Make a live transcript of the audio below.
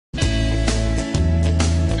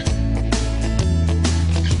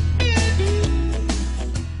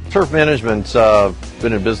Turf Management's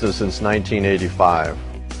been in business since 1985.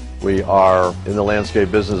 We are in the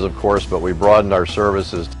landscape business, of course, but we broadened our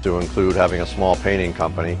services to include having a small painting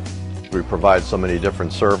company. We provide so many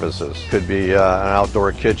different services. It could be an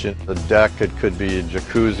outdoor kitchen, a deck, it could be a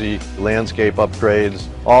jacuzzi, landscape upgrades.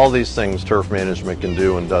 All these things Turf Management can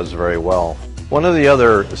do and does very well. One of the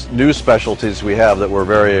other new specialties we have that we're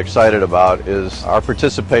very excited about is our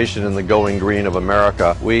participation in the Going Green of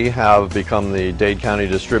America. We have become the Dade County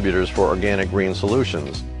distributors for Organic Green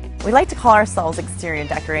Solutions. We like to call ourselves exterior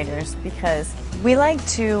decorators because we like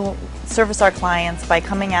to service our clients by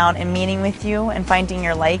coming out and meeting with you and finding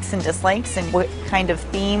your likes and dislikes and what kind of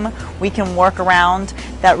theme we can work around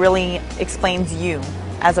that really explains you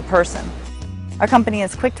as a person. Our company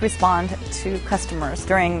is quick to respond to customers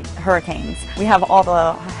during hurricanes. We have all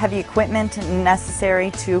the heavy equipment necessary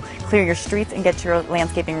to clear your streets and get your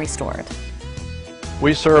landscaping restored.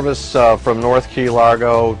 We service from North Key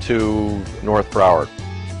Largo to North Broward.